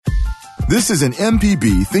This is an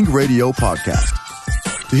MPB Think Radio podcast.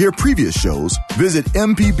 To hear previous shows, visit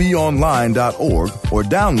mpbonline.org or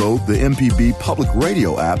download the MPB Public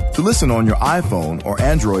Radio app to listen on your iPhone or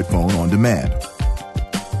Android phone on demand.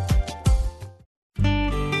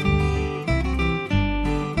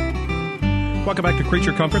 Welcome back to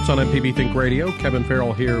Creature Comforts on MPB Think Radio. Kevin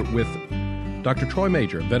Farrell here with Dr. Troy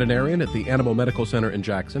Major, veterinarian at the Animal Medical Center in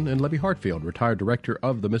Jackson, and Libby Hartfield, retired director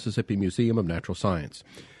of the Mississippi Museum of Natural Science.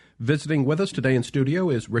 Visiting with us today in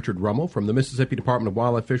studio is Richard Rummel from the Mississippi Department of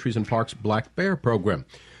Wildlife, Fisheries, and Parks Black Bear Program.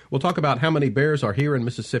 We'll talk about how many bears are here in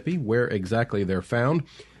Mississippi, where exactly they're found,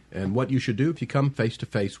 and what you should do if you come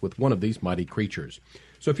face-to-face with one of these mighty creatures.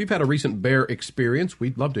 So if you've had a recent bear experience,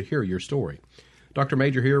 we'd love to hear your story. Dr.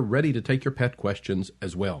 Major here, ready to take your pet questions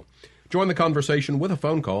as well. Join the conversation with a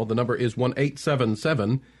phone call. The number is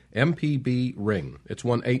 1-877-MPB-RING. It's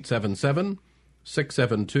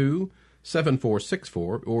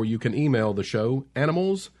 1-877-672-7464, or you can email the show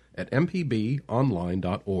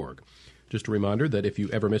animals@mpbonline.org. Just a reminder that if you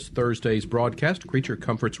ever miss Thursday's broadcast, Creature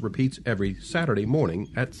Comforts repeats every Saturday morning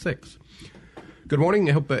at 6. Good morning.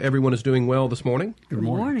 I hope everyone is doing well this morning. Good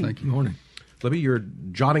morning. Thank you. Good morning. Libby, you're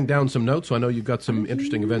jotting down some notes, so I know you've got some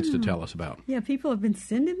interesting events to tell us about. Yeah, people have been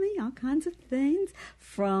sending me all kinds of things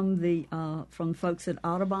from folks at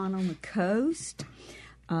Audubon on the coast.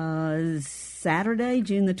 Saturday,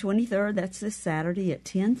 June the 23rd, that's this Saturday at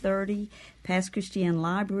 10:30, Pass Christian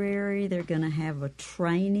Library. They're going to have a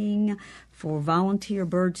training for volunteer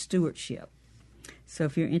bird stewardship. So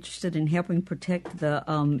if you're interested in helping protect the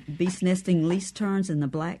beast nesting least terns and the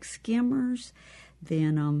black skimmers,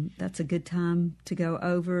 then that's a good time to go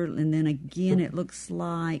over. And then again, it looks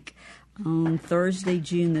like on Thursday,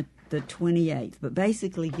 June the 28th. But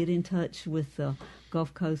basically, get in touch with the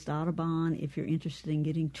Gulf Coast Audubon if you're interested in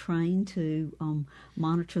getting trained to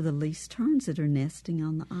monitor the least terns that are nesting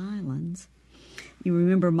on the islands. You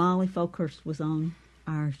remember Molly Folkhurst was on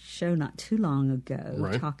our show not too long ago,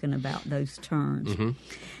 talking about those terns. Mm-hmm.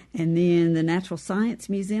 And then the Natural Science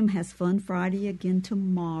Museum has Fun Friday again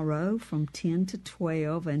tomorrow from 10 to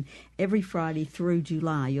 12. And every Friday through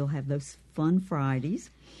July, you'll have those Fun Fridays.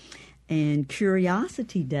 And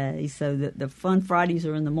Curiosity Days, so that the Fun Fridays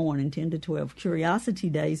are in the morning, 10 to 12. Curiosity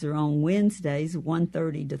Days are on Wednesdays,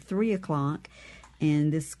 1:30 to 3 o'clock.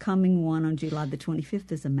 And this coming one on July the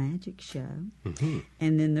 25th is a magic show. Mm-hmm.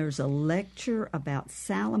 And then there's a lecture about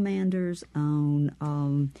salamanders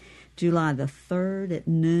on July the 3rd at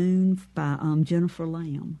noon by Jennifer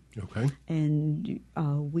Lamb. Okay. And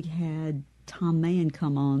we had Tom Mann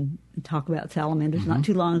come on and talk about salamanders not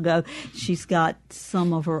too long ago. She's got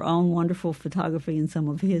some of her own wonderful photography and some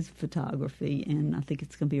of his photography. And I think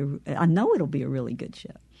it's going to be I know it'll be a really good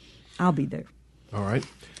show. I'll be there. All right.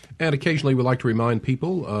 And occasionally we like to remind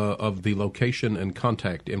people of the location and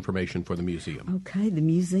contact information for the museum. Okay. The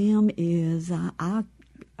museum is,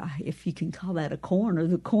 if you can call that a corner,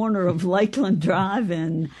 the corner of Lakeland Drive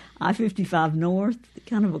and I-55 North,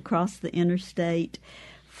 kind of across the interstate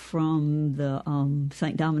from the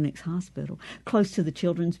St. Dominic's Hospital, close to the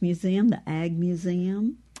Children's Museum, the Ag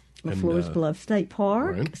Museum, LaFleur's Bluff State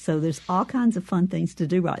Park. Right. So there's all kinds of fun things to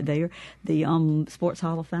do right there. The Sports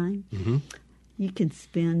Hall of Fame. Mm-hmm. You can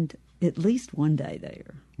spend at least one day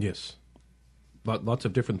there. Yes. Lots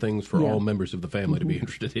of different things for all members of the family to be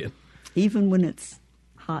interested in. Even when it's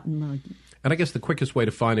hot and muggy. And I guess the quickest way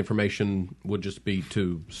to find information would just be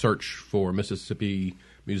to search for Mississippi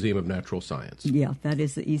Museum of Natural Science. Yeah, that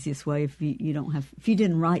is the easiest way. If you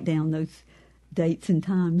didn't write down those dates and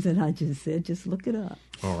times that I just said, just look it up.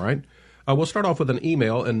 All right. We'll start off with an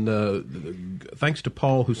email, and thanks to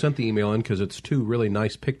Paul who sent the email in, because it's two really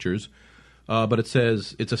nice pictures. But it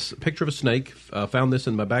says, it's a picture of a snake. Found this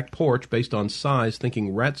in my back porch based on size,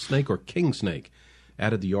 thinking rat snake or king snake.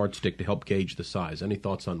 Added the yardstick to help gauge the size. Any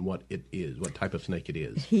thoughts on what it is, what type of snake it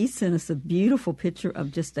is? He sent us a beautiful picture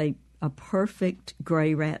of just a perfect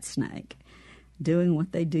gray rat snake doing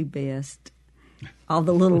what they do best. All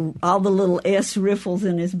the little S riffles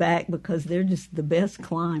in his back, because they're just the best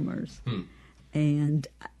climbers. And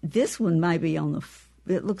this one may be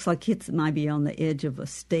it looks like it might be on the edge of a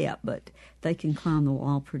step, but they can climb the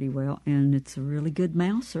wall pretty well, and it's a really good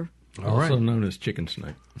mouser. Also known as chicken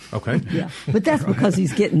snake. Okay. Yeah, but that's because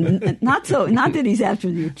he's getting not that he's after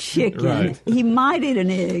your chicken. Right. He might eat an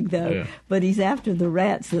egg though, but he's after the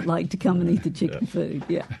rats that like to come and eat the chicken food.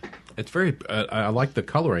 Yeah. It's very. I like the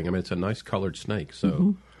coloring. I mean, it's a nice colored snake.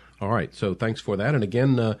 So, all right. So thanks for that. And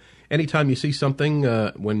again, anytime you see something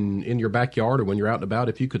when in your backyard or when you're out and about,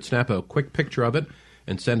 if you could snap a quick picture of it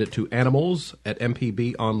and send it to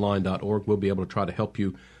animals@mpbonline.org, we'll be able to try to help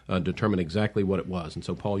you determine exactly what it was. And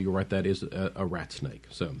so, Paul, you're right, that is a rat snake.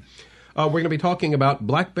 So We're going to be talking about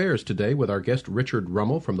black bears today with our guest Richard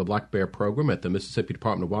Rummel from the Black Bear Program at the Mississippi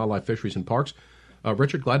Department of Wildlife, Fisheries, and Parks.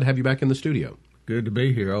 Richard, glad to have you back in the studio. Good to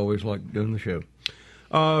be here. I always like doing the show.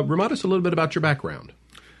 Remind us a little bit about your background.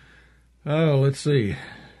 Oh, let's see.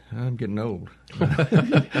 I'm getting old.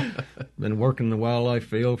 Been working in the wildlife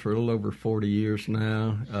field for a little over 40 years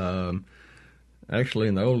now. Actually,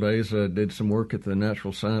 in the old days, I did some work at the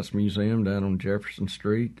Natural Science Museum down on Jefferson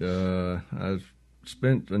Street. I've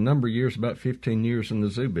spent a number of years, about 15 years in the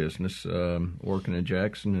zoo business, working in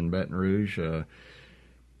Jackson and Baton Rouge.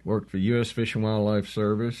 Worked for U.S. Fish and Wildlife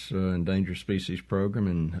Service, Endangered Species Program,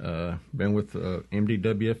 and been with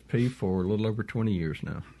MDWFP for a little over 20 years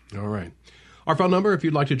now. All right. Our phone number, if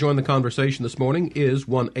you'd like to join the conversation this morning, is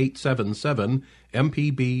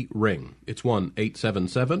 1-877-MPB-RING. It's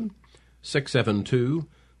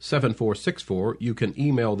 1-877-672-7464. You can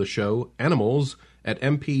email the show,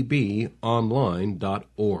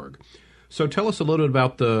 animals@mpbonline.org. So tell us a little bit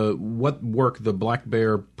about what work the Black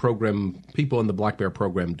Bear Program, people in the Black Bear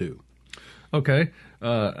Program do. Okay.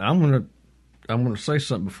 I'm gonna say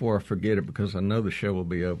something before I forget it because I know the show will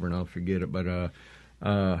be over and I'll forget it. But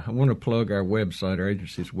I want to plug our website, our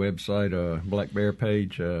agency's website, Black Bear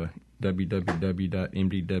page,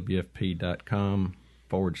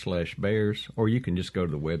 www.mdwfp.com/bears, or you can just go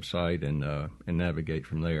to the website and navigate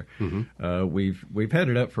from there. Mm-hmm. We've had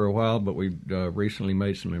it up for a while, but we've recently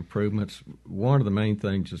made some improvements. One of the main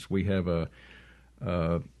things is we have an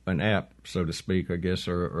app, so to speak, I guess,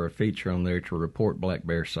 or a feature on there to report black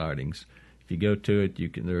bear sightings. If you go to it,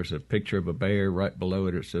 there's a picture of a bear right below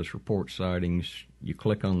it. It says report sightings. You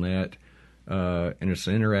click on that, and it's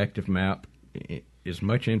an interactive map. As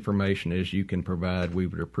much information as you can provide, we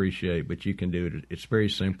would appreciate, but you can do it. It's very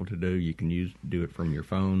simple to do. You can do it from your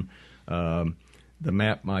phone. The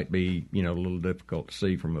map might be, a little difficult to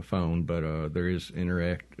see from a phone, but there is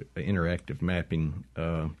interactive mapping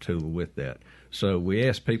tool with that. So we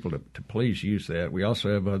ask people to please use that. We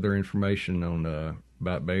also have other information on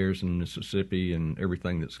about bears in Mississippi and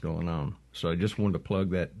everything that's going on. So I just wanted to plug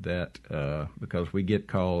that because we get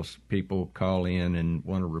calls, people call in and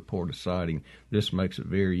want to report a sighting. This makes it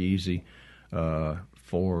very easy for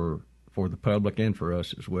the public and for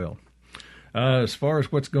us as well. As far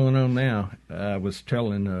as what's going on now, I was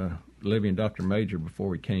telling Libby and Dr. Major before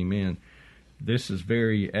we came in, this is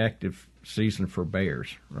very active season for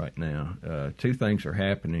bears right now. Two things are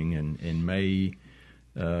happening in May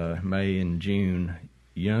and June.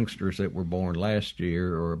 Youngsters that were born last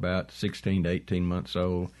year are about 16 to 18 months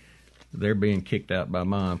old. They're being kicked out by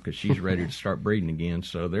mom because she's ready to start breeding again.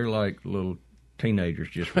 So they're like little teenagers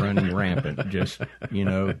just running rampant. Just, you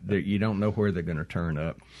don't know where they're going to turn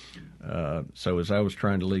up. So as I was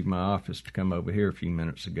trying to leave my office to come over here a few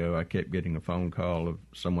minutes ago, I kept getting a phone call of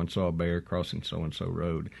someone saw a bear crossing so-and-so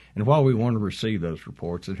road. And while we want to receive those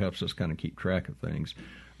reports, it helps us kind of keep track of things.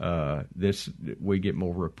 We get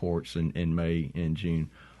more reports in May and June.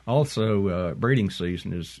 Also, breeding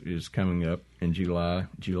season is coming up in July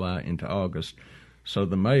into August. So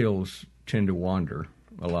the males tend to wander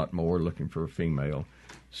a lot more looking for a female.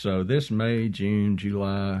 So this May, June,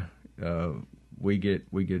 July, we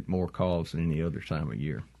get more calls than any other time of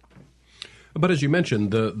year. But as you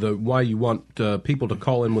mentioned, the why you want people to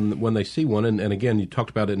call in when they see one, and again, you talked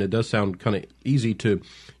about it, and it does sound kind of easy to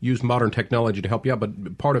use modern technology to help you out,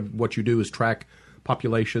 but part of what you do is track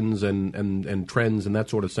populations and trends and that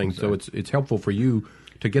sort of thing. Exactly. So it's helpful for you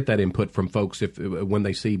to get that input from folks when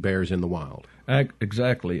they see bears in the wild.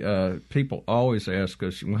 Exactly. People always ask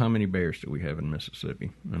us, well, how many bears do we have in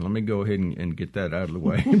Mississippi? And let me go ahead and get that out of the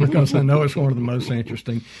way because I know it's one of the most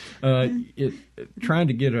interesting. Trying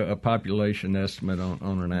to get a population estimate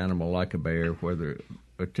on an animal like a bear, whether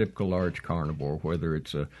a typical large carnivore, whether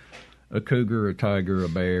it's a cougar, a tiger, a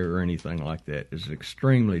bear, or anything like that, is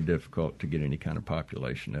extremely difficult to get any kind of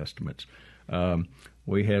population estimates.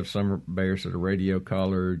 We have some bears that are radio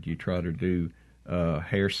collared. You try to do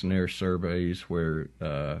hair snare surveys where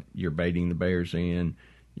you're baiting the bears in,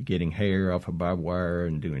 you're getting hair off of barbed wire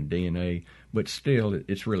and doing DNA, but still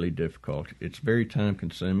it's really difficult. It's very time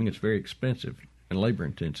consuming, it's very expensive and labor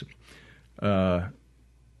intensive.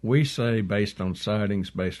 We say based on sightings,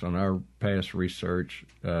 based on our past research,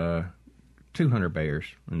 200 bears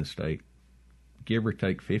in the state. Give or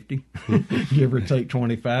take 50, give or take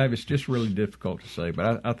 25. It's just really difficult to say,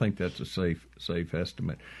 but I think that's a safe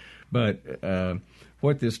estimate. But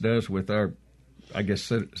what this does with our, I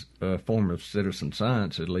guess, form of citizen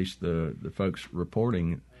science, at least the folks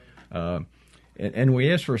reporting, and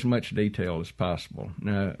we ask for as much detail as possible.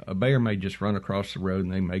 Now, a bear may just run across the road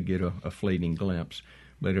and they may get a fleeting glimpse,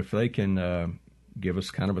 but if they can give us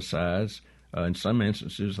kind of a size, In some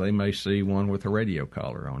instances, they may see one with a radio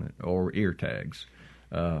collar on it or ear tags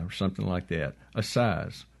or something like that. A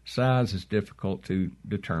size. Size is difficult to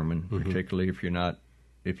determine, particularly if you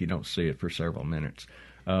don't see it for several minutes.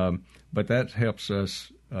 But that helps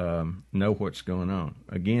us know what's going on.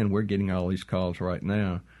 Again, we're getting all these calls right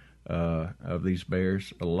now of these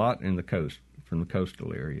bears, a lot from the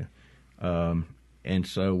coastal area. And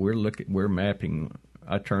so we're mapping.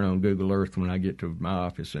 I turn on Google Earth when I get to my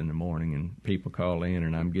office in the morning, and people call in,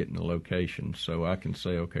 and I'm getting the location, so I can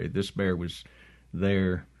say, okay, this bear was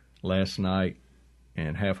there last night,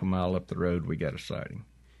 and half a mile up the road we got a sighting.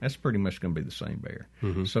 That's pretty much going to be the same bear.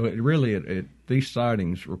 So these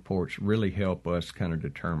sightings reports really help us kind of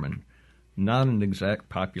determine not an exact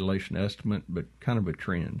population estimate, but kind of a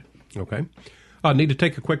trend. Okay. I need to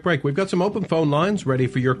take a quick break. We've got some open phone lines ready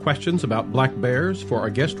for your questions about black bears for our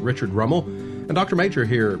guest, Richard Rummel, and Dr. Major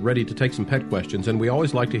here ready to take some pet questions, and we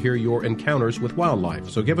always like to hear your encounters with wildlife.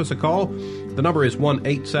 So give us a call. The number is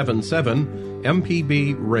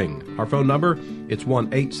 1-877-MPB-RING. Our phone number, it's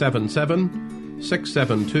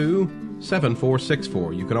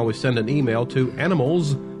 1-877-672-7464. You can always send an email to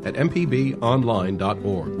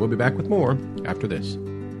animals@mpbonline.org. We'll be back with more after this.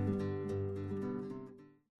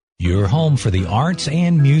 Your home for the arts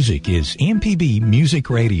and music is MPB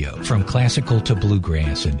Music Radio. From classical to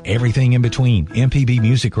bluegrass and everything in between, MPB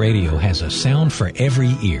Music Radio has a sound for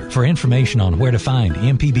every ear. For information on where to find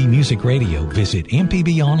MPB Music Radio, visit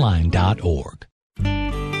mpbonline.org.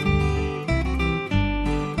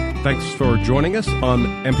 Thanks for joining us on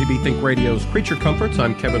MPB Think Radio's Creature Comforts.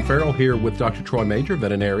 I'm Kevin Farrell here with Dr. Troy Major,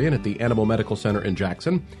 veterinarian at the Animal Medical Center in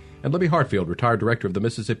Jackson, and Libby Hartfield, retired director of the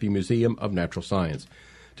Mississippi Museum of Natural Science.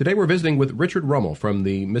 Today we're visiting with Richard Rummel from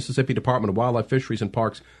the Mississippi Department of Wildlife, Fisheries, and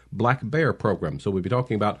Parks Black Bear Program. So we'll be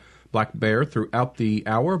talking about black bear throughout the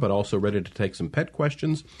hour, but also ready to take some pet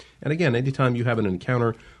questions. And again, anytime you have an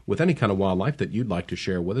encounter with any kind of wildlife that you'd like to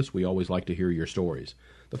share with us, we always like to hear your stories.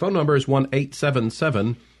 The phone number is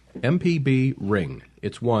 1-877-MPB-RING.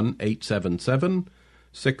 It's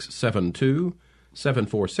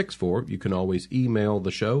 1-877-672-7464. You can always email the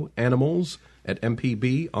show,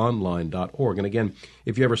 animals@mpbonline.org. And again,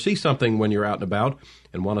 if you ever see something when you're out and about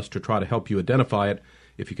and want us to try to help you identify it,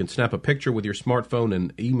 if you can snap a picture with your smartphone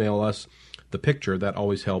and email us the picture, that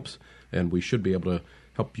always helps, and we should be able to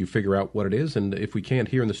help you figure out what it is. And if we can't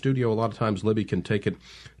here in the studio, a lot of times Libby can take it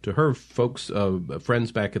to her folks,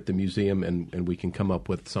 friends back at the museum, and we can come up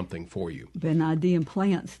with something for you. Been IDing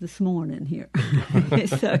plants this morning here.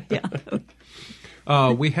 So, yeah.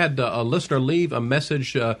 We had a listener leave a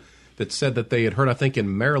message that said that they had heard, I think,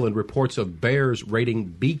 in Maryland, reports of bears raiding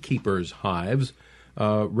beekeepers' hives.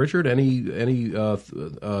 Richard, any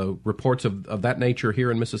reports of that nature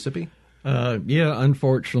here in Mississippi? Yeah,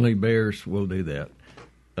 unfortunately, bears will do that.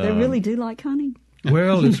 They really do like hunting?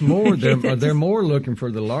 Well, it's more they're more looking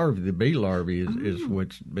for the larvae. The bee larvae is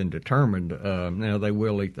what's been determined. Now they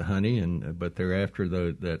will eat the honey, but they're after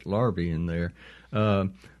that larvae in there.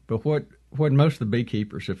 But what most of the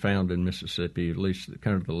beekeepers have found in Mississippi, at least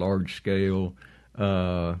kind of the large scale,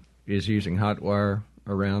 is using hot wire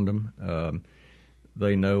around them.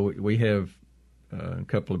 They know we have a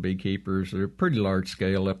couple of beekeepers. They're pretty large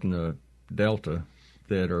scale up in the Delta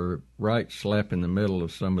that are right slap in the middle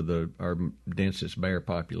of some of our densest bear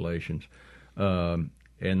populations, and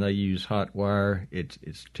they use hot wire.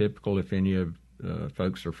 It's typical, if any of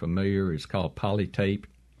folks are familiar. It's called polytape.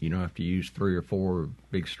 You don't have to use 3 or 4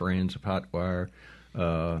 big strands of hot wire.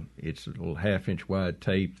 It's a little 1/2-inch wide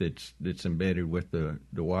tape that's embedded with the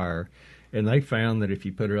wire, and they found that if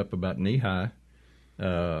you put it up about knee high,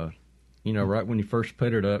 right when you first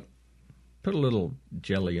put it up, put a little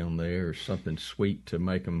jelly on there or something sweet to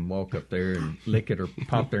make them walk up there and lick it or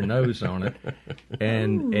pop their nose on it.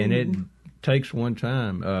 And it takes one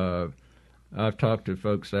time. I've talked to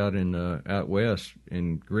folks out west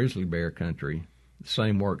in grizzly bear country. The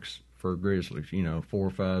same works for grizzlies. 400,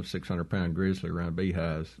 500, 600-pound grizzly around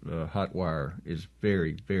beehives. Hot wire is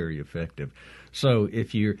very, very effective. So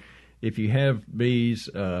if you have bees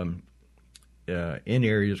in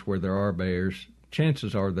areas where there are bears,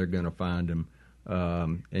 chances are they're going to find them,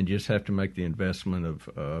 and just have to make the investment of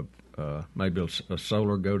maybe a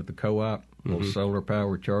solar, go to the co-op, a little solar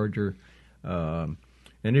power charger. And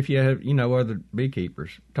if you have, other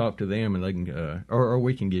beekeepers, talk to them, and they can, or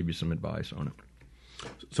we can give you some advice on it.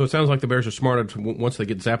 So it sounds like the bears are smart. Once they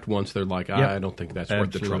get zapped once, they're like, I don't think that's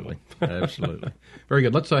worth the trouble. Absolutely. Very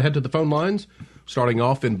good. Let's head to the phone lines. Starting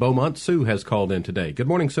off in Beaumont, Sue has called in today. Good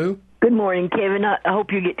morning, Sue. Good morning, Kevin. I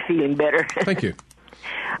hope you get feeling better. Thank you.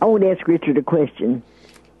 I want to ask Richard a question.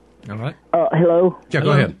 All right. Hello? Yeah,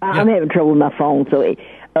 go ahead. I'm having trouble with my phone. So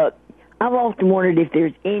I've often wondered if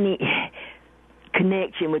there's any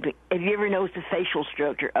connection with. Have you ever noticed the facial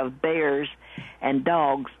structure of bears and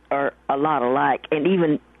dogs are a lot alike, and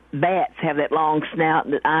even bats have that long snout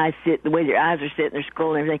and the way their eyes are set, and their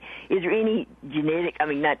skull and everything. Is there any genetic? I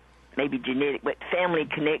mean, not maybe genetic, but family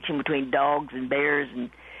connection between dogs and bears,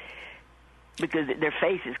 and because their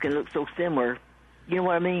faces can look so similar. You know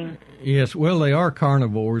what I mean? Yes. Well, they are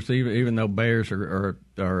carnivores, even though bears are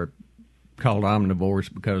called omnivores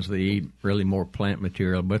because they eat really more plant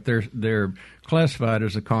material. But they're classified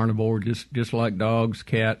as a carnivore, just like dogs,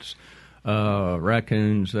 cats,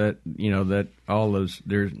 raccoons. That all those,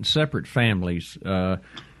 they're separate families,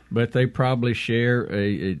 but they probably share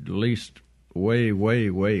at least way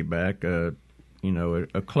back, a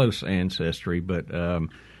close ancestry. But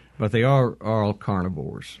they are all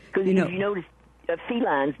carnivores. Because you notice.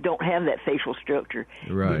 Felines don't have that facial structure.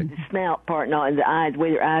 Right. The snout part and all, and the eyes, the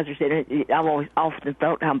way their eyes are set. I've always often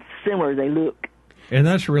thought how similar they look. And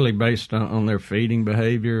that's really based on their feeding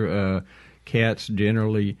behavior. Cats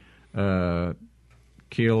generally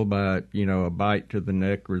kill by a bite to the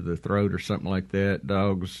neck or the throat or something like that.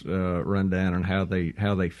 Dogs run down on how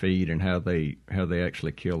they feed and how they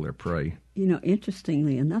actually kill their prey.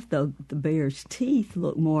 Interestingly enough, though, the bear's teeth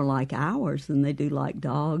look more like ours than they do like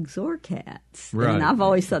dogs or cats. Right. And I've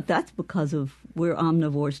always thought that's because we're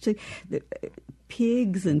omnivores too.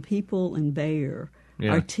 Pigs and people and bear,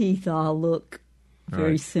 our teeth all look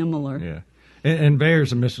very similar. Yeah, and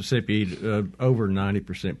bears in Mississippi eat over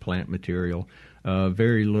 90% plant material,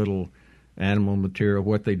 very little animal material.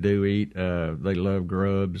 What they do eat, they love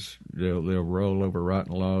grubs. They'll roll over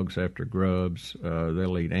rotten logs after grubs.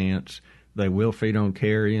 They'll eat ants. They will feed on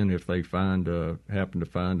carrion if they happen to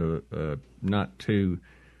find a not too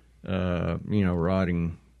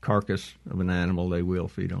rotting carcass of an animal. They will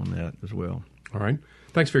feed on that as well. All right.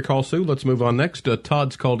 Thanks for your call, Sue. Let's move on next.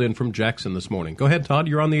 Todd's called in from Jackson this morning. Go ahead, Todd.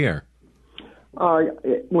 You're on the air.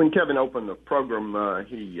 When Kevin opened the program,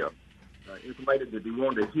 he intimated that he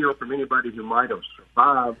wanted to hear from anybody who might have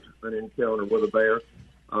survived an encounter with a bear.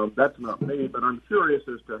 That's not me, but I'm curious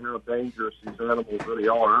as to how dangerous these animals really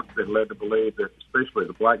are. I've been led to believe that especially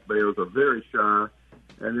the black bears are very shy,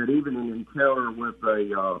 and that even in an encounter with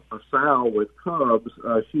a sow with cubs,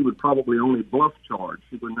 she would probably only bluff charge.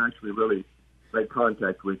 She wouldn't actually really make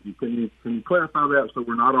contact with you. Can you clarify that so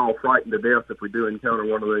we're not all frightened to death if we do encounter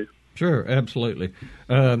one of these? Sure, absolutely.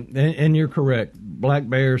 And you're correct. Black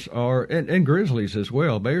bears are, and grizzlies as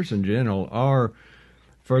well, bears in general, are,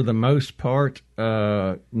 for the most part,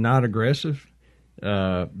 not aggressive.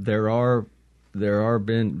 There have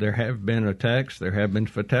been attacks. There have been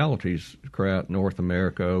fatalities throughout North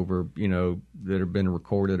America over, that have been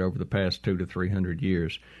recorded over the past 200 to 300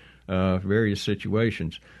 years. Various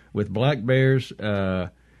situations with black bears.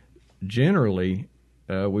 Generally,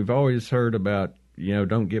 we've always heard about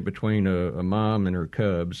don't get between a mom and her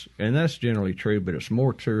cubs, and that's generally true. But it's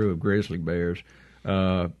more true of grizzly bears.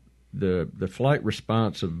 The flight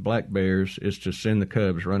response of black bears is to send the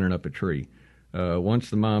cubs running up a tree. Once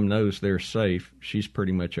the mom knows they're safe, she's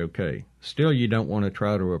pretty much okay. Still, you don't want to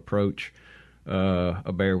try to approach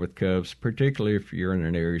a bear with cubs, particularly if you're in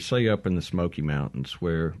an area, say up in the Smoky Mountains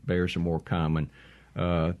where bears are more common.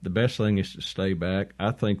 The best thing is to stay back.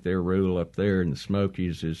 I think their rule up there in the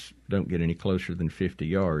Smokies is don't get any closer than 50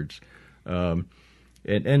 yards. And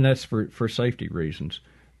that's for safety reasons.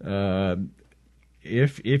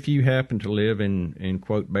 If you happen to live in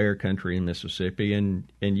quote bear country in Mississippi and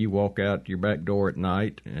you walk out your back door at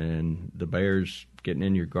night and the bear's getting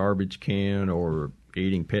in your garbage can or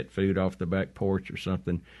eating pet food off the back porch or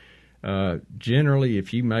something, generally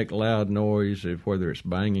if you make loud noise, whether it's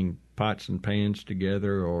banging pots and pans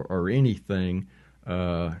together or anything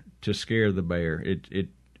to scare the bear,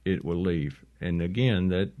 it will leave. And again,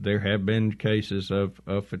 that there have been cases of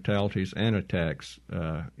fatalities and attacks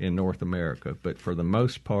in North America, but for the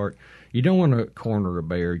most part, you don't want to corner a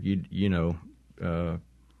bear.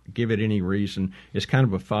 Give it any reason. It's kind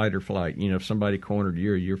of a fight or flight. If somebody cornered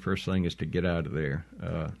you, your first thing is to get out of there.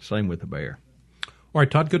 Same with the bear. All right,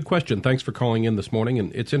 Todd, good question. Thanks for calling in this morning.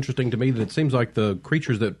 And it's interesting to me that it seems like the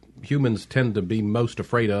creatures that humans tend to be most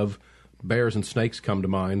afraid of, bears and snakes come to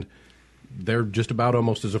mind. They're just about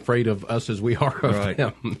almost as afraid of us as we are of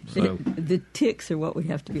them. So. The ticks are what we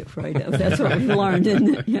have to be afraid of. That's what we've learned,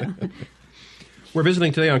 isn't it? Yeah. We're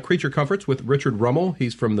visiting today on Creature Comforts with Richard Rummel.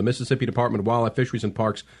 He's from the Mississippi Department of Wildlife, Fisheries, and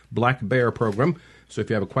Parks Black Bear Program. So if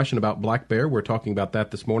you have a question about black bear, we're talking about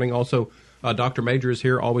that this morning. Also, Dr. Major is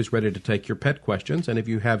here, always ready to take your pet questions. And if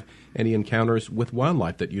you have any encounters with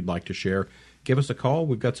wildlife that you'd like to share, give us a call.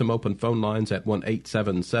 We've got some open phone lines at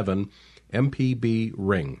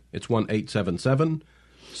 1-877-MPB-RING. It's 1-877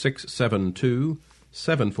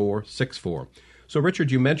 888-672-7464. So,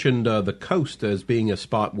 Richard, you mentioned the coast as being a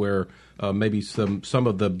spot where maybe some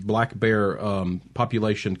of the black bear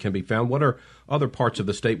population can be found. What are other parts of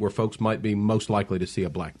the state where folks might be most likely to see a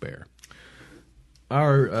black bear?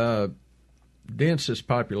 Our densest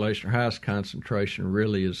population, or highest concentration,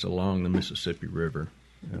 really is along the Mississippi River,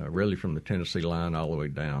 really from the Tennessee line all the way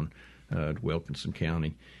down to Wilkinson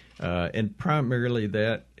County. And primarily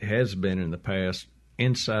that has been in the past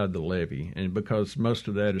inside the levee, and because most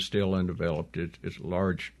of that is still undeveloped, it's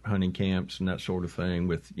large hunting camps and that sort of thing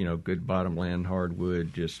with, good bottomland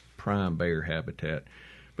hardwood, just prime bear habitat.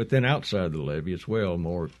 But then outside the levee as well,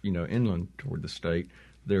 more, inland toward the state,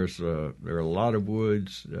 there are a lot of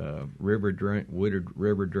woods, wooded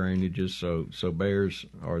river drainages, so bears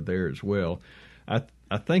are there as well. I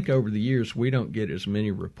think over the years we don't get as many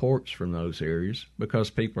reports from those areas because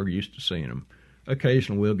people are used to seeing them.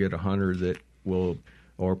 Occasionally we'll get a hunter that will,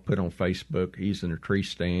 or put on Facebook, he's in a tree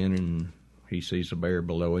stand and he sees a bear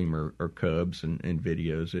below him or cubs and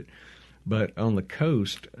videos it. But on the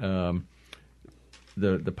coast, the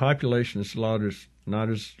population is not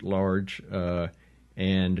as large,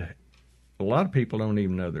 and a lot of people don't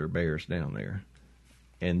even know there are bears down there.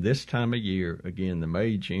 And this time of year, again, the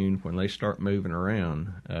May, June, when they start moving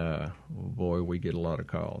around, we get a lot of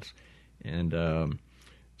calls. And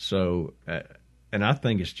and I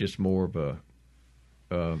think it's just more of a,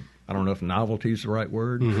 I don't know if novelty is the right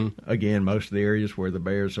word. Mm-hmm. Again, most of the areas where the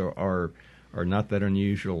bears are not that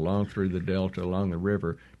unusual, along through the Delta, along the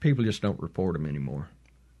river, people just don't report them anymore.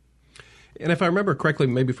 And if I remember correctly,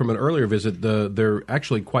 maybe from an earlier visit, they're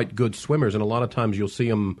actually quite good swimmers, and a lot of times you'll see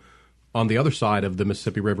them on the other side of the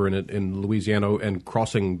Mississippi River in Louisiana and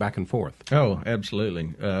crossing back and forth. Oh,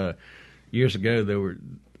 absolutely. Years ago,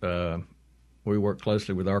 we worked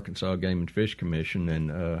closely with Arkansas Game and Fish Commission,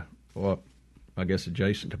 and I guess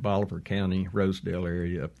adjacent to Bolivar County, Rosedale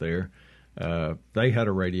area up there, they had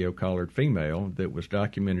a radio-collared female that was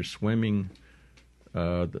documented swimming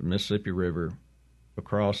the Mississippi River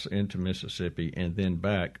across into Mississippi and then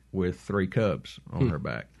back with 3 cubs on her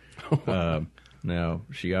back. Now,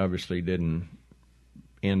 she obviously didn't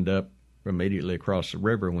end up immediately across the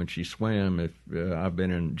river when she swam. I've been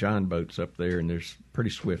in john boats up there, and there's pretty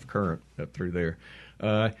swift current up through there.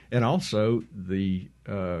 And also the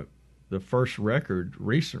first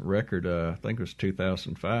recent record, I think it was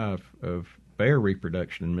 2005, of bear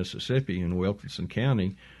reproduction in Mississippi in Wilkinson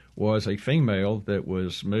County was a female that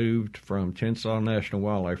was moved from Tensaw National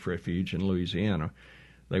Wildlife Refuge in Louisiana.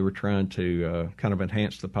 They were trying to kind of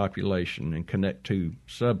enhance the population and connect 2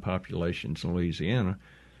 subpopulations in Louisiana,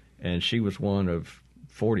 and she was one of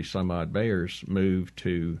 40-some-odd bears moved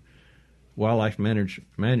to wildlife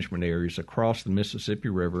management areas across the Mississippi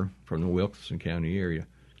River from the Wilkinson County area.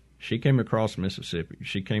 She came across Mississippi.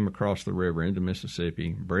 She came across the river into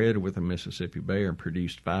Mississippi, bred with a Mississippi bear, and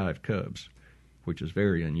produced 5 cubs, which is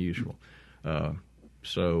very unusual.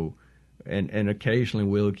 And occasionally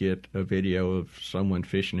we'll get a video of someone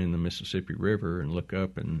fishing in the Mississippi River and look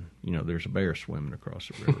up and, there's a bear swimming across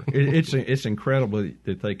the river. It's incredible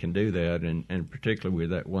that they can do that, and particularly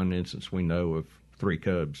with that one instance we know of 3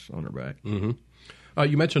 cubs on her back. Mm-hmm.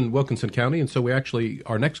 You mentioned Wilkinson County, and so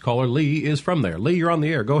our next caller, Lee, is from there. Lee, you're on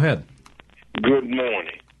the air. Go ahead. Good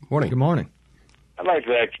morning. Morning. Good morning. I'd like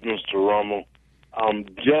to ask Mr. Rummel,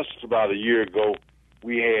 just about a year ago,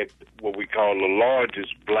 we had what we call the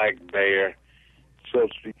largest black bear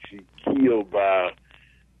subspecies killed by a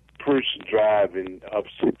person driving up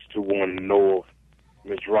 621 North,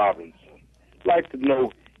 Miss Robinson. I'd like to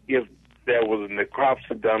know if there was a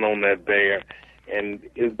necropsy done on that bear, and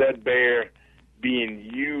is that bear being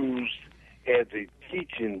used as a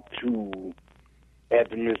teaching tool at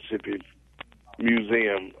the Mississippi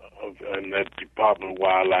Museum and the Department of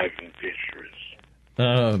Wildlife and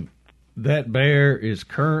Fisheries? That bear is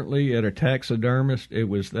currently at a taxidermist.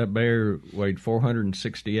 That bear weighed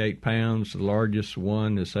 468 pounds, the largest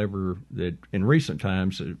one that in recent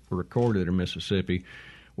times recorded in Mississippi.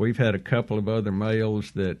 We've had a couple of other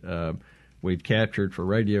males that we've captured for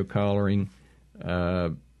radio collaring,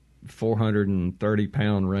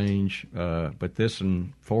 430-pound range, but this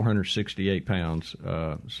one, 468 pounds,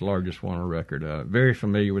 is the largest one on record. Very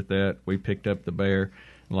familiar with that. We picked up the bear.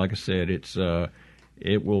 And like I said,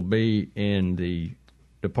 it will be in the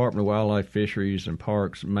Department of Wildlife, Fisheries, and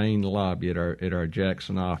Parks main lobby at our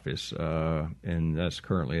Jackson office, and that's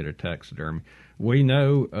currently at a taxidermy. We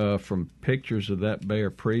know from pictures of that bear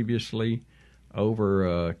previously,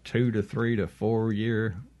 over a 2 to 3 to 4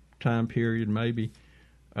 year time period maybe,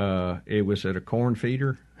 it was at a corn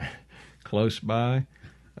feeder close by,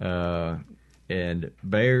 and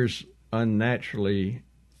bears unnaturally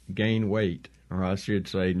gain weight, or I should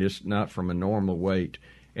say, just not from a normal weight.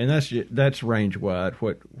 And that's range wide.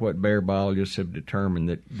 What bear biologists have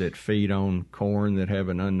determined that feed on corn that have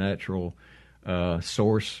an unnatural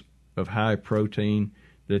source of high protein,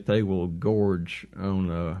 that they will gorge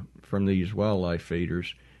on from these wildlife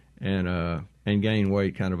feeders and gain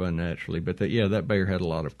weight kind of unnaturally. But that bear had a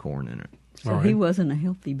lot of corn in it. So he wasn't a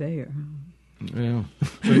healthy bear. Well,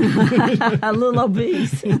 A little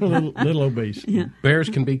obese. a little obese. Yeah. Bears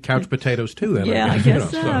can be couch potatoes too. Then Yeah, I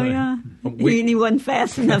guess so. Yeah. He wasn't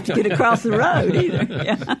fast enough to get across the road either.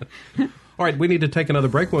 Yeah. All right, we need to take another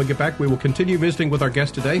break. When we get back, we will continue visiting with our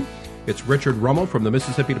guest today. It's Richard Rummel from the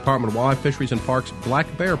Mississippi Department of Wildlife, Fisheries, and Parks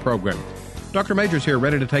Black Bear Program. Dr. Major's here,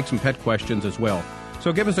 ready to take some pet questions as well.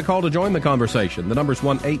 So give us a call to join the conversation. The number's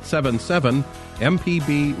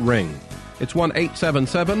 1-877-MPB-RING. It's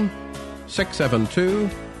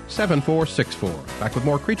 1-877-672-7464. Back with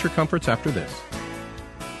more Creature Comforts after this.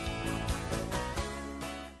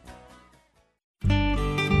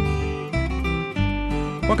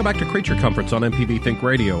 Welcome back to Creature Comforts on MPB Think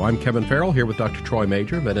Radio. I'm Kevin Farrell here with Dr. Troy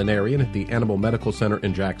Major, veterinarian at the Animal Medical Center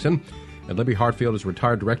in Jackson, and Libby Hartfield is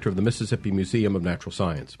retired director of the Mississippi Museum of Natural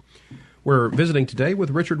Science. We're visiting today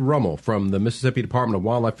with Richard Rummel from the Mississippi Department of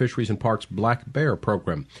Wildlife, Fisheries, and Parks Black Bear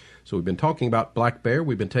Program. So we've been talking about black bear.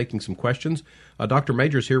 We've been taking some questions. Dr.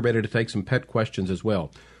 Major's here ready to take some pet questions as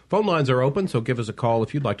well. Phone lines are open, so give us a call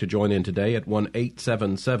if you'd like to join in today at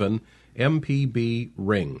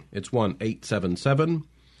 1-877-MPB-RING. It's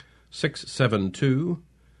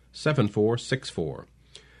 1-877-672-7464.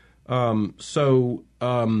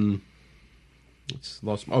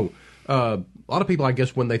 A lot of people, I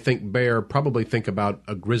guess, when they think bear, probably think about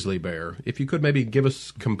a grizzly bear. If you could maybe give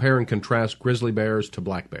us, compare and contrast grizzly bears to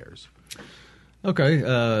black bears. Okay.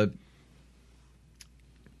 Of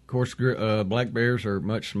course, black bears are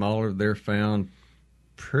much smaller. They're found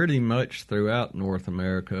pretty much throughout North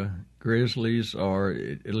America. Grizzlies are,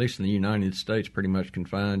 at least in the United States, pretty much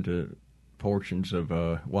confined to portions of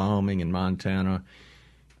Wyoming and Montana,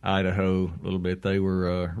 Idaho, a little bit. They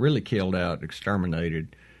were really killed out,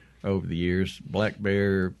 exterminated over the years. Black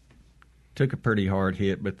bear took a pretty hard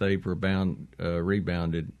hit, but they've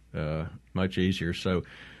rebounded much easier. So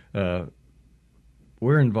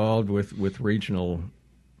we're involved with regional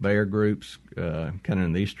bear groups kind of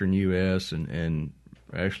in the eastern U.S. and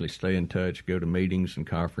actually stay in touch, go to meetings and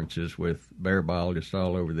conferences with bear biologists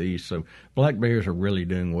all over the East. So black bears are really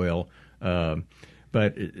doing well.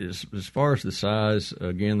 But as far as the size,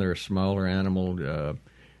 again, they're a smaller animal.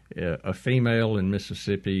 A female in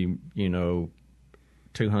Mississippi,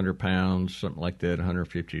 200 pounds, something like that,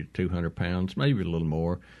 150 to 200 pounds, maybe a little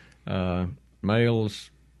more.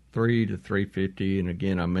 Males, 300 to 350, and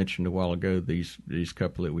again, I mentioned a while ago these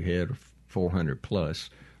couple that we had are 400 plus.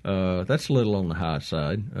 That's a little on the high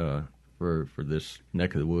side for this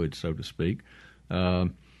neck of the woods, so to speak.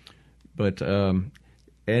 And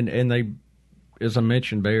they, as I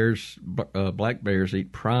mentioned, black bears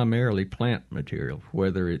eat primarily plant material,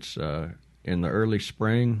 whether it's in the early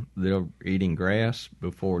spring, they're eating grass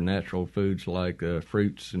before natural foods like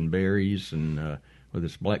fruits and berries, and whether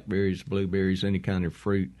it's blackberries, blueberries, any kind of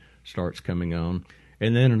fruit starts coming on.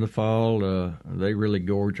 And then in the fall, they really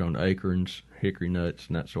gorge on acorns, hickory nuts,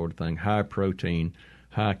 and that sort of thing. High protein,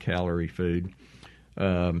 high calorie food.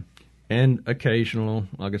 And occasional,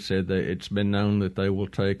 like I said, it's been known that they will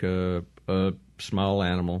take a small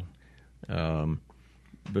animal, but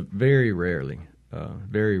very rarely.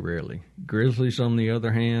 Grizzlies, on the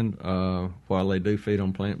other hand, while they do feed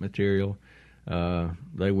on plant material,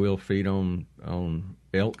 they will feed on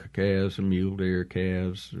elk calves and mule deer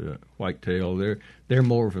calves, whitetail. They're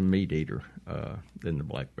more of a meat eater than the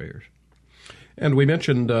black bears. And we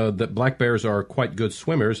mentioned that black bears are quite good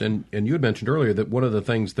swimmers, and you had mentioned earlier that one of the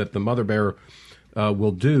things that the mother bear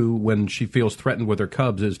will do when she feels threatened with her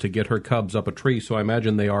cubs is to get her cubs up a tree. So I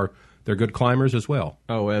imagine they're good climbers as well.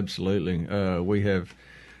 Oh, absolutely.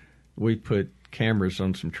 We put cameras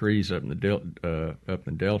on some trees up in the delta,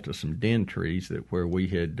 some den trees where we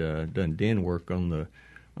had done den work on the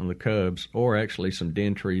cubs, or actually some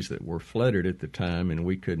den trees that were flooded at the time and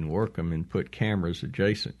we couldn't work them, and put cameras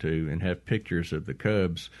adjacent to and have pictures of the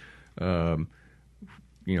cubs,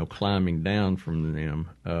 climbing down from them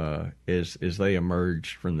as they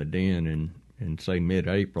emerged from the den in say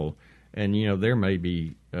mid-April, and there may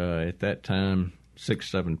be at that time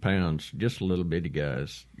 6-7 pounds, just little bitty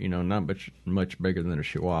guys, not much bigger than a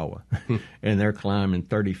chihuahua, and they're climbing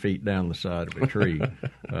 30 feet down the side of a tree.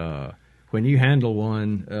 When you handle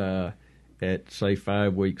one, at say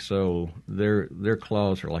 5 weeks old, their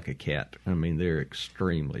claws are like a cat. I mean, they're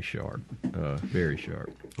extremely sharp, very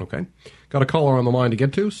sharp. Okay. Got a caller on the line to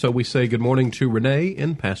get to, so we say good morning to Renee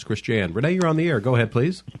in Pass Christian. Renee, you're on the air. Go ahead,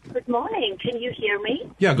 please. Good morning. Can you hear me?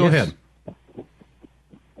 Yeah, go ahead.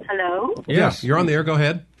 Hello? Yes. Yeah, you're on the air. Go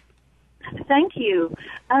ahead. Thank you.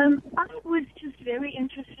 I was just very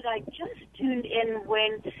interested. I just tuned in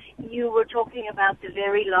when you were talking about the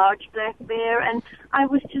very large black bear, and I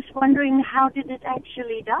was just wondering, how did it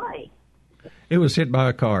actually die? It was hit by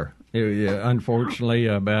a car. Unfortunately,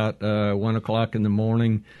 about 1 o'clock in the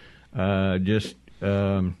morning, just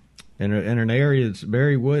in an area that's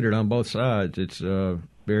very wooded on both sides. It's a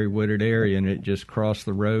very wooded area, and it just crossed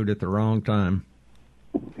the road at the wrong time.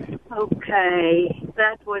 Okay,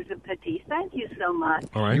 that was a pity. Thank you so much.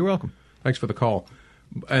 All right. You're welcome. Thanks for the call.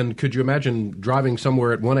 And could you imagine driving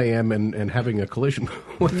somewhere at 1 a.m. and having a collision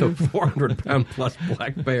with a 400-pound plus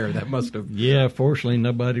black bear? That must have... Yeah, fortunately,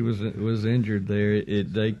 nobody was injured there.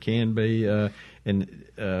 They can be, I don't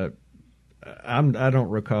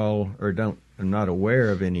recall or I'm not aware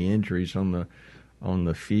of any injuries on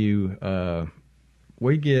the few.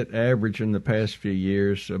 We get average in the past few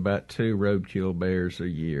years about 2 roadkill bears a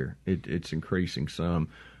year. It's increasing some.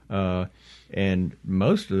 And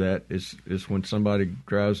most of that is when somebody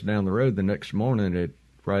drives down the road the next morning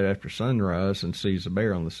right after sunrise and sees a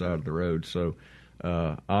bear on the side of the road. So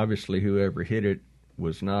obviously whoever hit it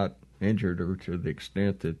was not injured or to the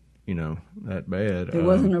extent that, that bad. There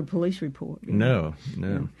wasn't a police report. No.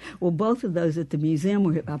 Well, both of those at the museum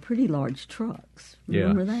were hit by pretty large trucks.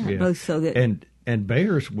 Remember that? Yeah. Both so that And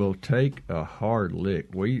bears will take a hard lick.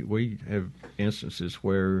 We have instances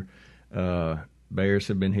where bears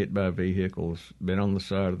have been hit by vehicles, been on the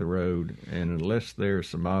side of the road, and unless there's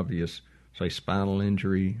some obvious, say, spinal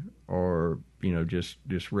injury or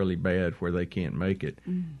just really bad where they can't make it,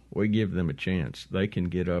 we give them a chance. They can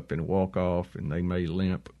get up and walk off, and they may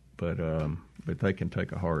limp, but they can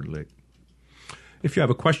take a hard lick. If you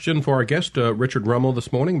have a question for our guest, Richard Rummel,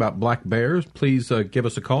 this morning about black bears, please give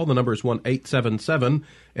us a call. The number is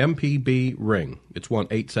 1-877-MPB-RING. It's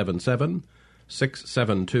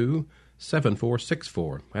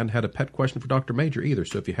 1-877-672-7464. I hadn't had a pet question for Dr. Major either,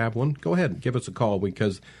 so if you have one, go ahead and give us a call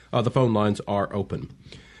because the phone lines are open.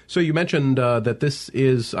 So you mentioned that this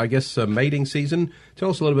is, I guess, mating season.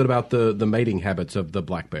 Tell us a little bit about the mating habits of the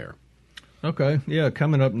black bear. Okay, yeah,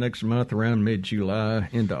 coming up next month around mid-July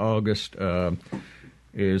into August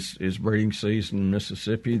is breeding season in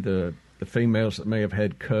Mississippi. The females that may have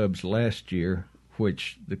had cubs last year,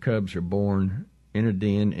 which the cubs are born in a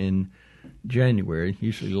den in January,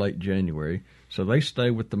 usually late January, so they stay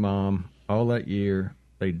with the mom all that year.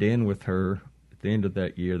 They den with her at the end of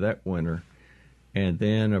that year, that winter, and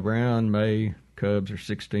then around May, cubs are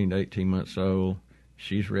 16 to 18 months old.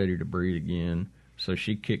 She's ready to breed again. So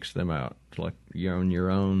she kicks them out. It's like you're on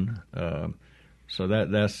your own. So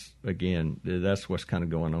that's what's kind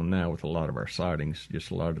of going on now with a lot of our sightings.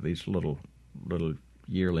 Just a lot of these little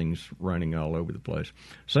yearlings running all over the place.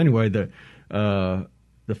 So anyway, the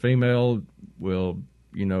female will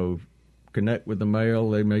connect with the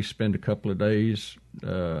male. They may spend a couple of days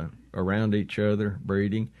around each other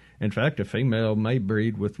breeding. In fact, a female may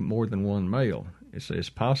breed with more than one male.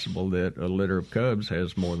 It's possible that a litter of cubs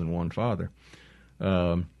has more than one father.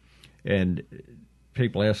 And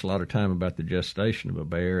people ask a lot of time about the gestation of a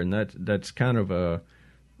bear, and that's kind of a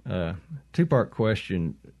two-part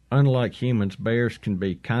question. Unlike humans, bears can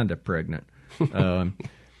be kind of pregnant.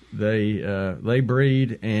 They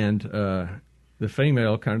breed, and the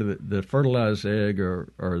female, kind of the fertilized egg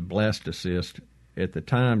or blastocyst, at the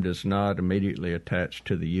time does not immediately attach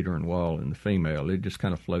to the uterine wall in the female. It just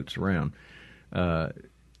kind of floats around.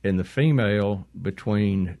 In the female,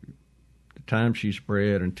 between time she's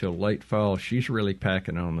bred until late fall, she's really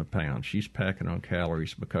packing on the pounds. She's packing on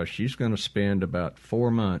calories because she's going to spend about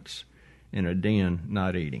 4 months in a den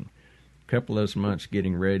not eating. A couple of those months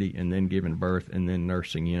getting ready and then giving birth and then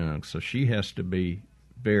nursing young. So she has to be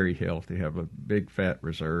very healthy, have a big fat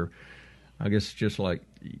reserve. I guess it's just like,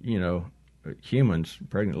 humans,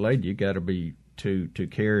 pregnant lady, you got to be to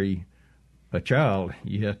carry a child,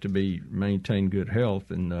 you have to maintain good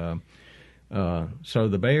health. And so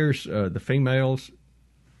the bears, the females,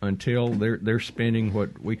 until they're spending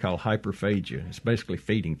what we call hyperphagia. It's basically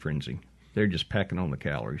feeding frenzy. They're just packing on the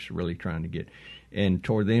calories, really trying to get. And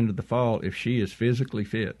toward the end of the fall, if she is physically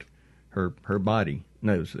fit, her body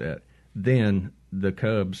knows that, then the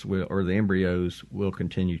cubs or the embryos will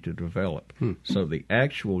continue to develop. So the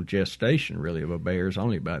actual gestation really of a bear is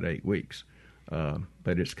only about 8 weeks.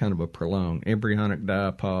 But it's kind of a prolonged. Embryonic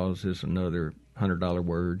diapause is another $100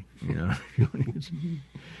 word,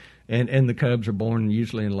 And the cubs are born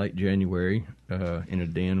usually in late January in a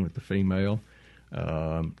den with the female,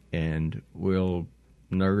 and we'll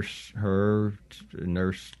nurse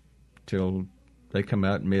till they come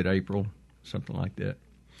out in mid-April, something like that.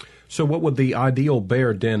 So what would the ideal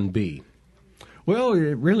bear den be? Well,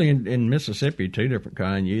 really, in Mississippi, two different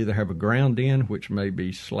kinds. You either have a ground den, which may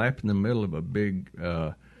be slap in the middle of a big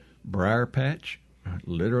briar patch,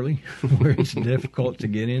 literally, where it's difficult to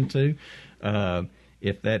get into.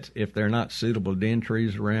 If they're not suitable den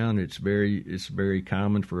trees around, it's very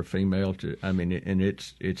common for a female to. I mean, and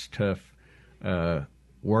it's tough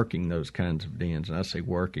working those kinds of dens. And I say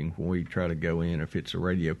working when we try to go in. If it's a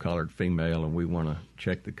radio collared female and we want to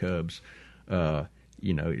check the cubs,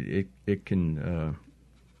 it can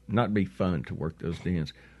not be fun to work those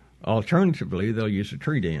dens. Alternatively, they'll use a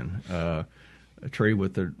tree den. A tree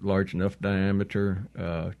with a large enough diameter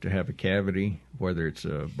to have a cavity, whether it's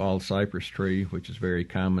a bald cypress tree, which is very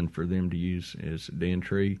common for them to use as a den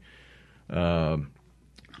tree,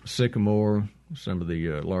 sycamore, some of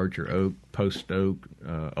the larger oak, post oak,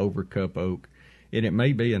 overcup oak, and it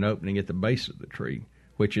may be an opening at the base of the tree,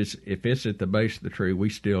 which is, if it's at the base of the tree, we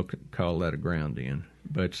still call that a ground den,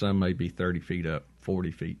 but some may be 30 feet up,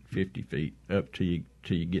 40 feet, 50 feet, up till you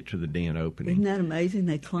get to the den opening. Isn't that amazing?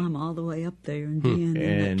 They climb all the way up there and den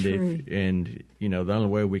in that tree. The only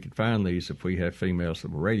way we could find these if we have females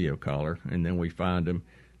of a radio collar, and then we find them,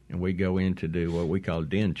 and we go in to do what we call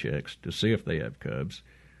den checks to see if they have cubs,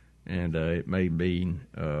 and it may be,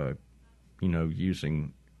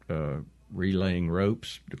 using relaying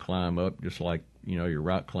ropes to climb up, just like you're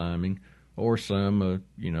rock climbing, or some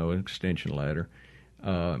an extension ladder.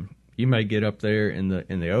 You may get up there and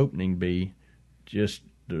the opening be just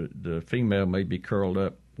the female may be curled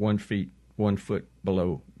up 1 foot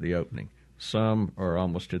below the opening. Some are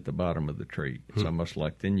almost at the bottom of the tree. It's almost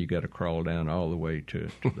like then you got to crawl down all the way to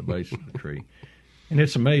the base of the tree. And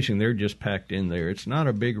it's amazing. They're just packed in there. It's not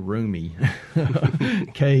a big roomy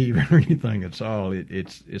cave or anything.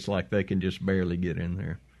 It's like they can just barely get in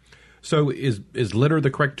there. So is litter the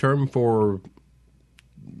correct term for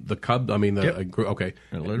the cub? I mean, Yep. Okay.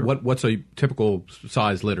 Litter. What's a typical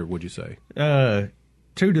size litter, would you say? 2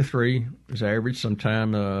 to 3 is average.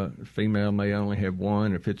 Sometime a female may only have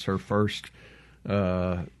one. If it's her first,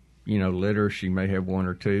 litter, she may have 1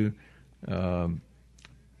 or 2.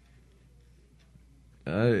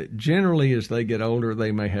 Generally, as they get older,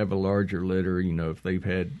 they may have a larger litter, if they've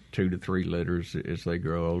had 2 to 3 litters as they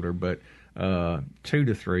grow older. But 2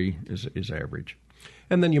 to 3 is average.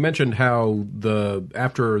 And then you mentioned how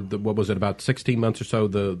about 16 months or so,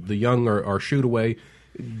 the young are shooed away.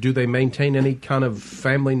 Do they maintain any kind of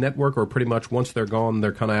family network, or pretty much once they're gone,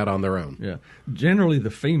 they're kind of out on their own? Yeah. Generally,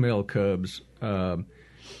 the female cubs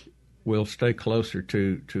will stay closer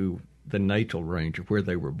to the natal range of where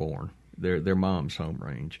they were born, their mom's home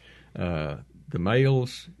range. The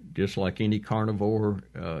males, just like any carnivore,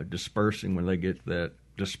 dispersing when they get to that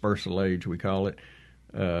dispersal age, we call it,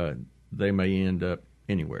 they may end up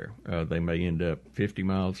anywhere. They may end up 50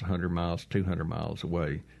 miles, 100 miles, 200 miles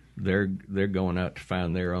away. They're going out to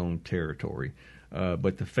find their own territory.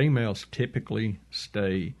 But the females typically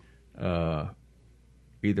stay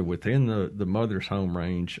either within the mother's home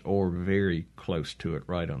range or very close to it,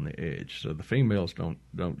 right on the edge. So the females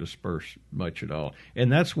don't disperse much at all.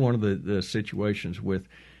 And that's one of the situations with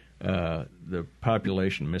the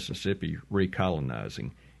population of Mississippi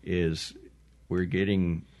recolonizing, is we're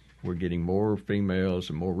getting more females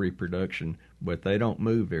and more reproduction, but they don't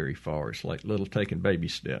move very far. It's like little taking baby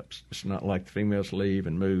steps. It's not like the females leave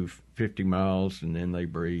and move 50 miles and then they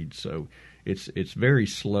breed. So it's very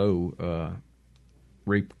slow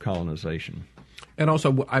recolonization. And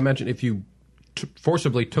also, I imagine if you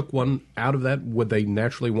forcibly took one out of that, would they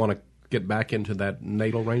naturally want to get back into that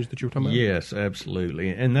natal range that you were talking about? Yes, absolutely.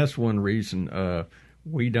 And that's one reason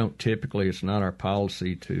we don't typically, it's not our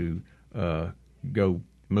policy to go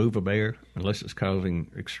move a bear unless it's causing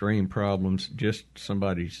extreme problems. Just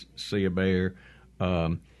somebody see a bear,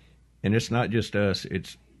 and it's not just us,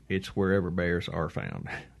 it's wherever bears are found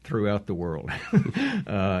throughout the world.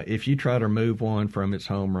 If you try to move one from its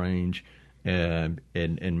home range and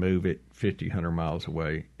move it 50, 100 miles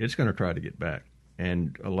away, it's going to try to get back,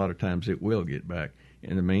 and a lot of times it will get back.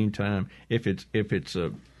 In the meantime, if it's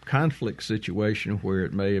a conflict situation where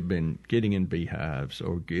it may have been getting in beehives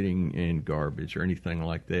or getting in garbage or anything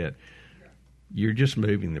like that, you're just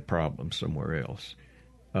moving the problem somewhere else.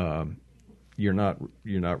 You're not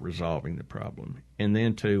resolving the problem. And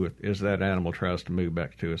then too, as that animal tries to move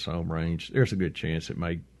back to its home range, there's a good chance it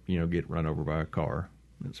may get run over by a car,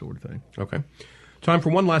 that sort of thing. Okay. Time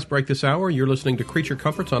for one last break this hour. You're listening to Creature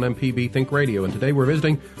Comforts on MPB Think Radio, and today we're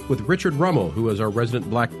visiting with Richard Rummel, who is our resident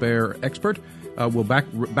black bear expert. We'll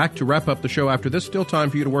back to wrap up the show after this. Still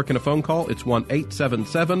time for you to work in a phone call. It's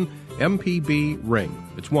 1-877-MPB-RING.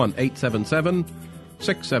 It's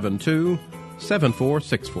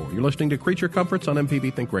 1-877-672-7464. You're listening to Creature Comforts on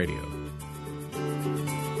MPB Think Radio.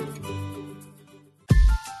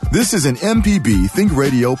 This is an MPB Think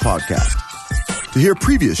Radio podcast. To hear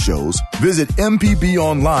previous shows, visit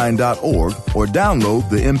mpbonline.org or download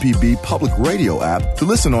the MPB Public Radio app to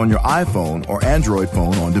listen on your iPhone or Android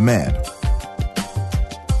phone on demand.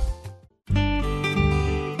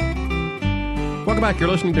 Welcome back. You're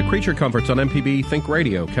listening to Creature Comforts on MPB Think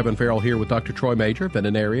Radio. Kevin Farrell here with Dr. Troy Major,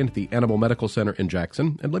 veterinarian at the Animal Medical Center in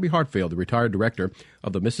Jackson, and Libby Hartfield, the retired director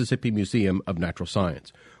of the Mississippi Museum of Natural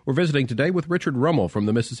Science. We're visiting today with Richard Rummel from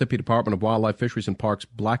the Mississippi Department of Wildlife, Fisheries, and Parks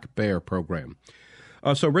Black Bear Program.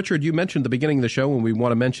 So, Richard, you mentioned at the beginning of the show, and we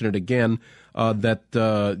want to mention it again, that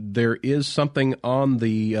there is something on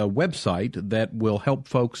the website that will help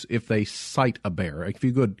folks if they sight a bear. If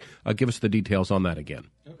you could give us the details on that again.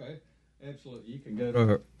 Okay, absolutely. You can go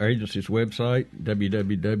to our agency's website,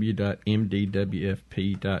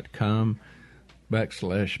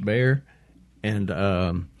 www.mdwfp.com/bear, and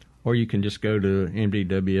or you can just go to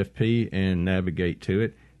MDWFP and navigate to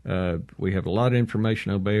it. We have a lot of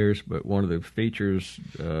information on bears, but one of the features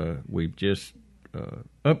we've just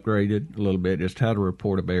upgraded a little bit is how to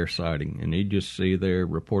report a bear sighting. And you just see there,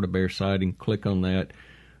 report a bear sighting, click on that.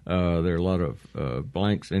 There are a lot of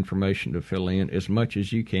blanks, information to fill in as much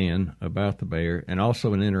as you can about the bear, and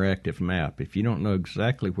also an interactive map. If you don't know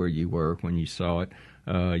exactly where you were when you saw it,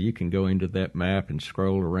 you can go into that map and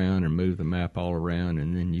scroll around and move the map all around,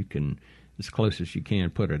 and then you can, as close as you can,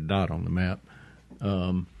 put a dot on the map.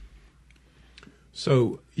 One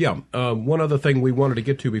other thing we wanted to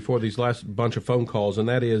get to before these last bunch of phone calls, and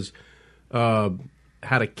that is how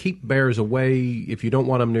to keep bears away if you don't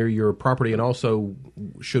want them near your property, and also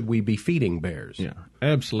should we be feeding bears? Yeah,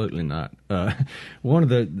 absolutely not. One of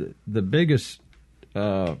the biggest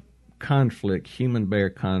human-bear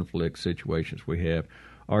conflict situations we have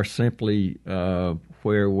are simply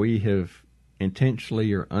where we have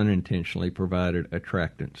intentionally or unintentionally provided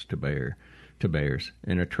attractants to bears.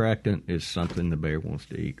 An attractant is something the bear wants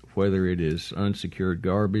to eat, whether it is unsecured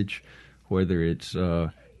garbage, whether it's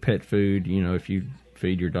pet food. You know, if you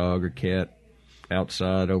feed your dog or cat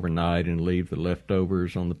outside overnight and leave the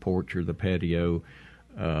leftovers on the porch or the patio,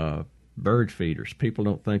 bird feeders. People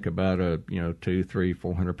don't think about a 200, 300,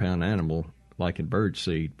 400 pound animal like in bird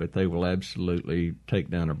seed, but they will absolutely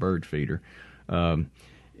take down a bird feeder. And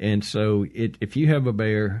so if you have a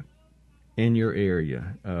bear in your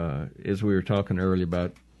area, as we were talking earlier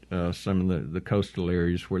about some of the coastal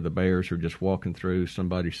areas where the bears are just walking through,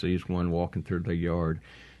 somebody sees one walking through their yard,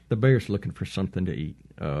 the bear's looking for something to eat,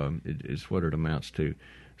 is what it amounts to.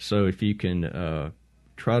 So if you can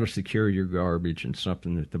try to secure your garbage in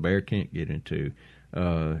something that the bear can't get into,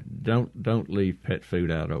 don't leave pet food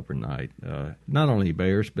out overnight. Not only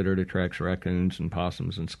bears, but it attracts raccoons and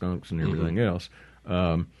possums and skunks and everything else.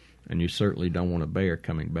 And you certainly don't want a bear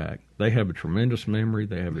coming back. They have a tremendous memory.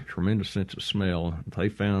 They have a tremendous sense of smell. If they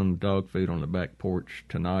found dog food on the back porch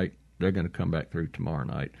tonight, they're going to come back through tomorrow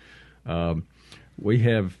night. We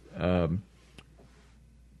have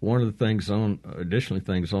one of the things additionally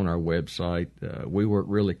things on our website. We work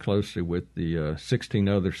really closely with the 16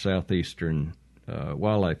 other southeastern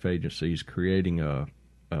wildlife agencies, creating a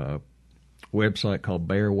website called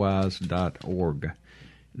bearwise.org.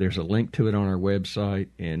 There's a link to it on our website,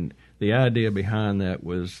 and the idea behind that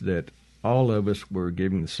was that all of us were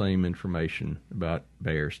giving the same information about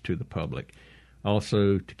bears to the public.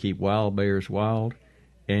 Also, to keep wild bears wild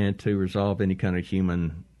and to resolve any kind of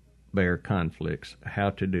human-bear conflicts,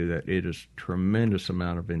 how to do that. It is a tremendous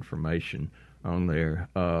amount of information on there.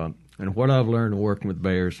 And what I've learned working with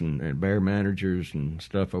bears and bear managers and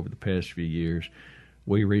stuff over the past few years,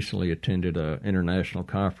 we recently attended an international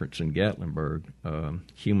conference in Gatlinburg,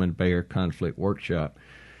 Human-Bear Conflict Workshop.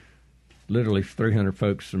 Literally 300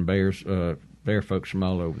 folks and bear folks from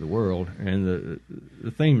all over the world, and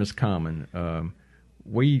the theme is common.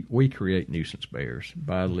 We create nuisance bears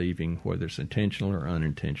by leaving, whether it's intentional or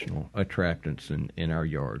unintentional, attractants in our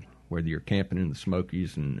yard. Whether you're camping in the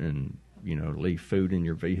Smokies and leave food in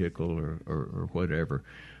your vehicle or whatever.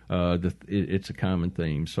 It's a common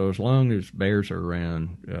theme. So as long as bears are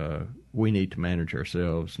around, we need to manage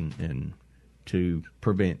ourselves and to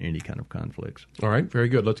prevent any kind of conflicts. All right, very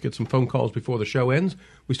good. Let's get some phone calls before the show ends.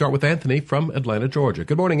 We start with Anthony from Atlanta, Georgia.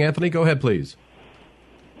 Good morning, Anthony. Go ahead, please.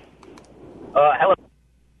 Hello.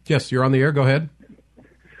 Yes, you're on the air. Go ahead.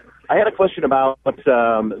 I had a question about if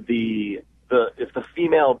the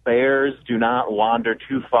female bears do not wander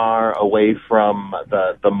too far away from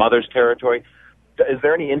the mother's territory, is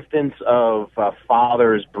there any instance of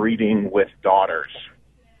fathers breeding with daughters?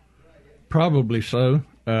 Probably so.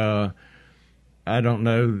 I don't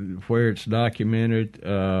know where it's documented,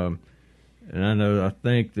 and I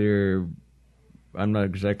think I'm not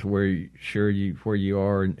exactly where you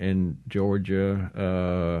are in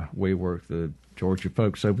Georgia. We work the Georgia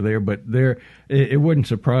folks over there, but it wouldn't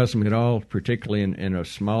surprise me at all, particularly in a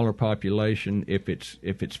smaller population, if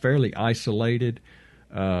it's fairly isolated.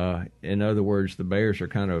 In other words, the bears are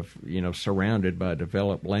kind of surrounded by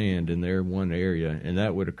developed land in their one area, and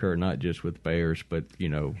that would occur not just with bears, but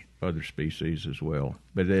other species as well.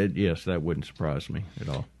 But yes, that wouldn't surprise me at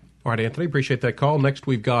all. All right, Anthony, appreciate that call. Next,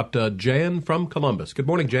 we've got Jan from Columbus. Good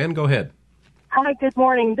morning, Jan. Go ahead. Hi, good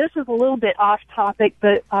morning. This is a little bit off topic,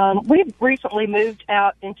 but we've recently moved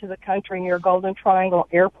out into the country near Golden Triangle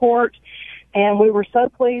Airport, and we were so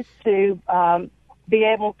pleased to be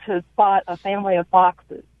able to spot a family of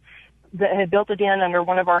foxes that had built a den under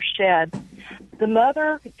one of our sheds. The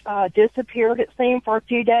mother disappeared, it seemed, for a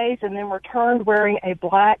few days and then returned wearing a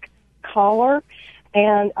black collar.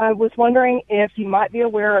 And I was wondering if you might be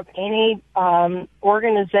aware of any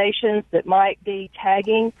organizations that might be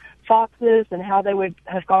tagging foxes and how they would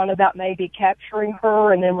have gone about maybe capturing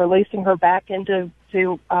her and then releasing her back into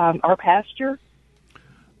our pasture.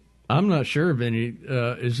 I'm not sure of any.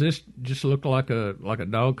 Is this just look like a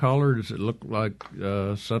dog collar? Does it look like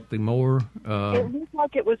something more? It looked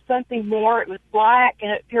like it was something more. It was black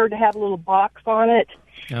and it appeared to have a little box on it.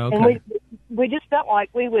 Okay. And we just felt like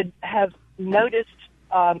we would have noticed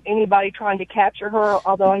anybody trying to capture her,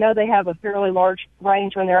 although I know they have a fairly large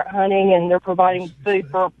range when they're hunting and they're providing food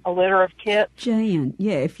for a litter of kits. Jan,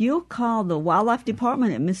 if you'll call the Wildlife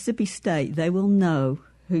Department at Mississippi State, they will know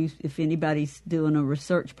if anybody's doing a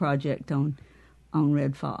research project on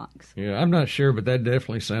red fox. Yeah, I'm not sure, but that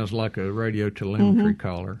definitely sounds like a radio telemetry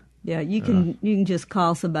collar. Yeah, you can just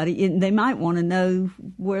call somebody. They might want to know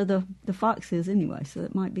where the fox is anyway, so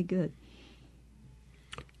that might be good.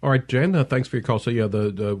 All right, Jan, thanks for your call. So,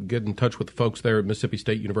 get in touch with the folks there at Mississippi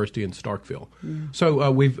State University in Starkville. Yeah. So,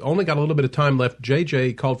 we've only got a little bit of time left.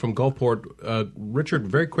 JJ called from Gulfport. Richard,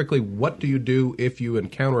 very quickly, what do you do if you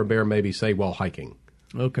encounter a bear, maybe, say, while hiking?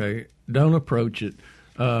 Okay, don't approach it.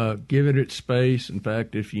 Give it its space. In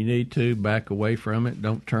fact, if you need to, back away from it.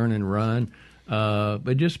 Don't turn and run,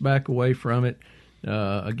 but just back away from it.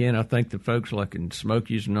 Again, I think the folks like in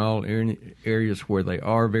Smokies and all areas where they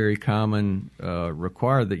are very common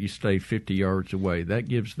require that you stay 50 yards away. That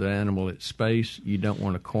gives the animal its space. You don't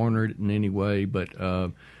want to corner it in any way, but,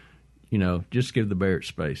 just give the bear its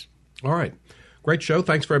space. All right. Great show.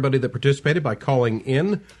 Thanks for everybody that participated by calling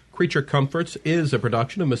in. Creature Comforts is a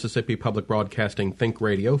production of Mississippi Public Broadcasting Think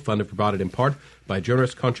Radio, funded and provided in part by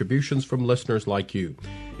generous contributions from listeners like you.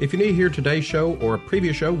 If you need to hear today's show or a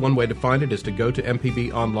previous show, one way to find it is to go to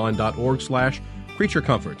mpbonline.org/Creature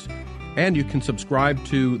Comforts. And you can subscribe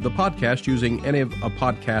to the podcast using any of the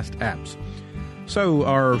podcast apps. So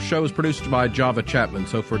our show is produced by Java Chapman.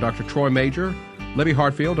 So for Dr. Troy Major, Libby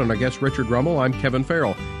Hartfield, and our guest Richard Rummel, I'm Kevin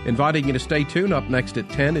Farrell, inviting you to stay tuned. Up next at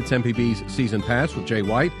 10, it's MPB's Season Pass with Jay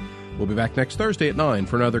White. We'll be back next Thursday at 9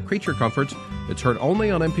 for another Creature Comforts that's heard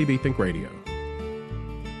only on MPB Think Radio.